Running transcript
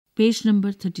Page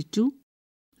number 32.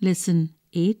 Lesson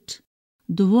 8.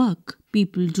 The work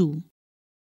people do.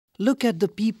 Look at the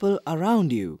people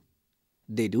around you.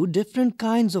 They do different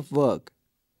kinds of work.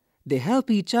 They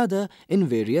help each other in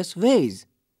various ways.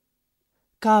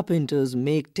 Carpenters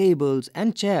make tables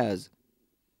and chairs.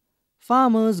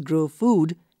 Farmers grow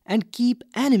food and keep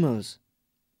animals.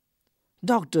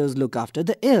 Doctors look after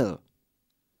the ill.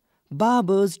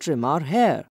 Barbers trim our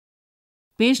hair.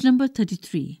 Page number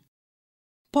 33.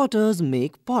 Potters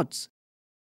make pots.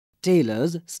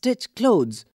 Tailors stitch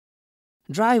clothes.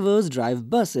 Drivers drive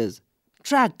buses,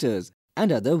 tractors,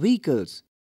 and other vehicles.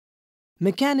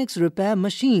 Mechanics repair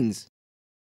machines.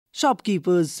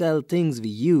 Shopkeepers sell things we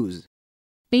use.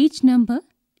 Page number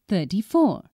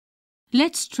 34.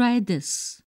 Let's try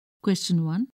this. Question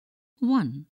 1.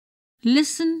 1.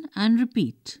 Listen and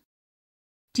repeat.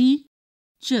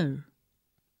 Teacher,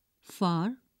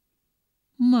 farmer,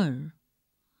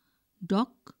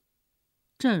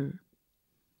 doctor,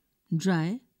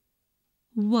 driver,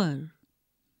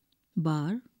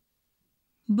 barber,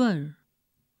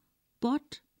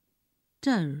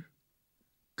 potter,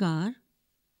 carpenter,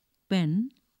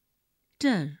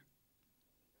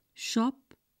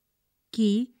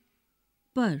 shopkeeper.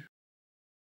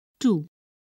 2.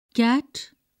 Cat,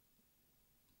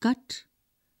 cut,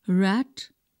 rat,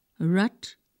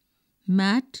 rut,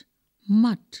 mat,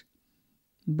 mutt,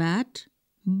 bat,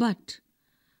 butt,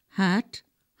 hat,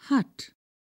 hut.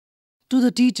 To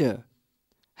the teacher,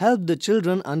 help the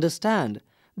children understand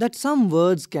that some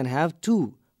words can have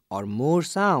 2 or more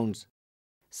sounds.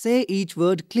 Say each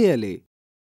word clearly.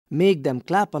 Make them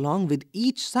clap along with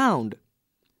each sound.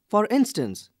 For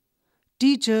instance,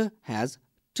 teacher has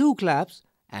 2 claps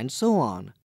and so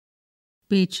on.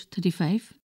 Page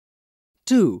 35.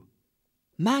 2.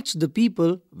 Match the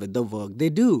people with the work they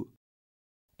do.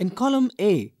 In column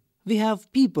A, we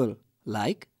have people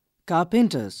like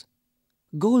carpenters,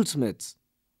 goldsmiths,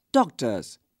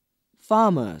 doctors,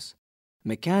 farmers,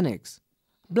 mechanics,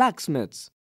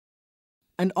 blacksmiths.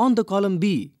 And on the column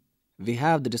B, we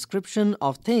have the description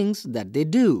of things that they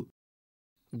do: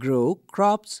 grow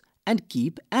crops and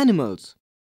keep animals,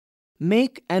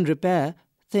 make and repair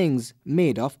things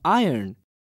made of iron,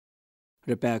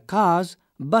 repair cars,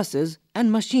 buses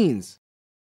and machines,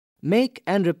 make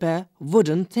and repair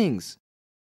wooden things,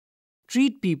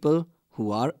 treat people who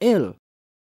are ill,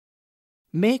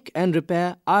 make and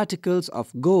repair articles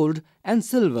of gold and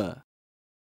silver.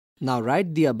 Now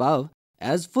write the above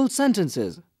as full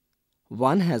sentences.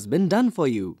 One has been done for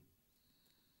you.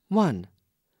 1.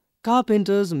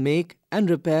 Carpenters make and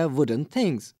repair wooden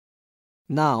things.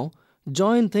 Now,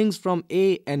 join things from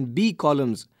A and B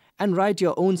columns and write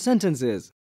your own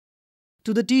sentences.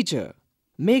 To the teacher,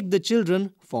 make the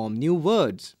children form new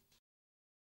words.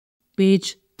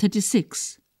 Page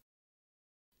 36.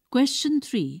 Question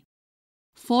 3.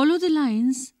 Follow the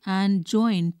lines and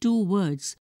join 2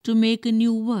 words to make a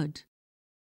new word.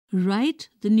 Write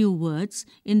the new words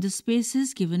in the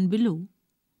spaces given below.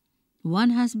 One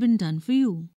has been done for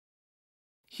you.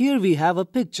 Here we have a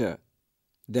picture.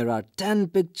 There are 10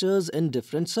 pictures in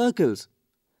different circles.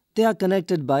 They are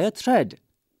connected by a thread.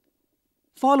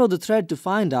 Follow the thread to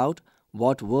find out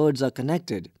what words are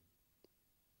connected.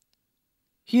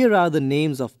 Here are the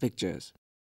names of pictures: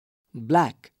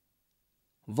 black,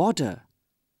 water,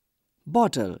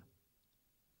 bottle,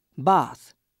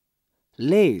 bath,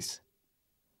 lace,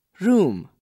 room,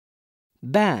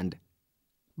 band,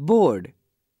 board,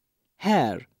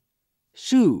 hair,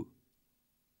 shoe.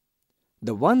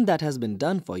 The one that has been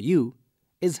done for you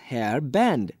is hair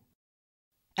band.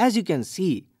 As you can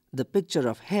see, the picture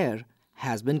of hair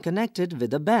has been connected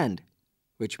with a band,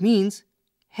 which means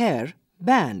hair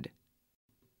band.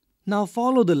 Now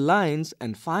follow the lines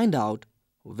and find out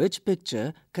which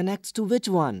picture connects to which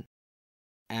one,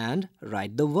 and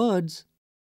write the words.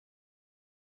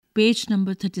 Page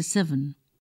number 37.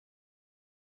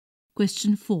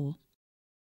 Question 4.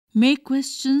 Make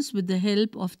questions with the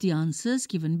help of the answers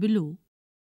given below.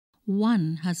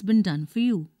 One has been done for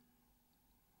you.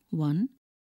 1.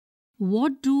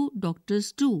 What do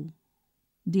doctors do?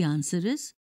 The answer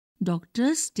is,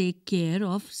 doctors take care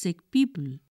of sick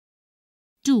people.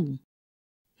 2.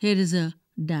 Here is a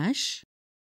dash.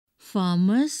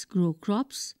 Farmers grow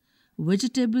crops,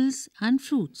 vegetables and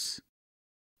fruits.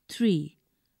 3.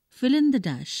 Fill in the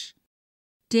dash.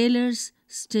 Tailors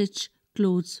stitch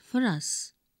clothes for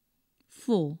us.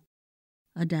 4.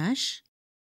 A dash.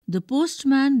 The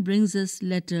postman brings us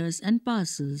letters and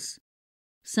parcels.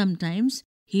 Sometimes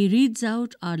he reads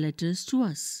out our letters to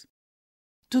us.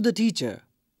 To the teacher,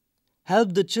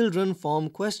 help the children form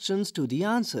questions to the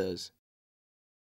answers.